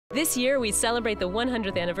This year, we celebrate the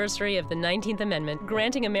 100th anniversary of the 19th Amendment,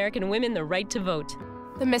 granting American women the right to vote.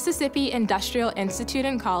 The Mississippi Industrial Institute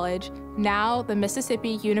and College, now the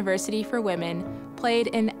Mississippi University for Women,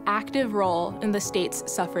 played an active role in the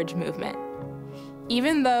state's suffrage movement.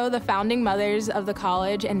 Even though the founding mothers of the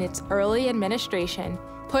college and its early administration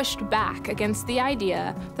pushed back against the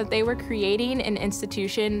idea that they were creating an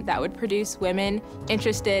institution that would produce women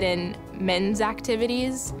interested in men's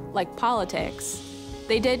activities like politics,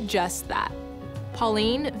 they did just that.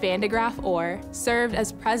 Pauline Vandegraff Orr served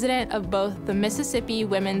as president of both the Mississippi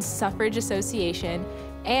Women's Suffrage Association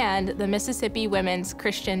and the Mississippi Women's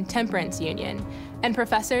Christian Temperance Union, and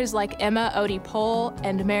professors like Emma Odie Pohl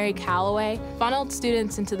and Mary Calloway funneled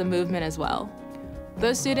students into the movement as well.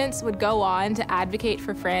 Those students would go on to advocate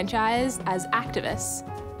for franchise as activists,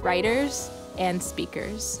 writers, and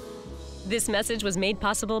speakers. This message was made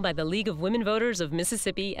possible by the League of Women Voters of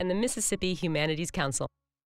Mississippi and the Mississippi Humanities Council.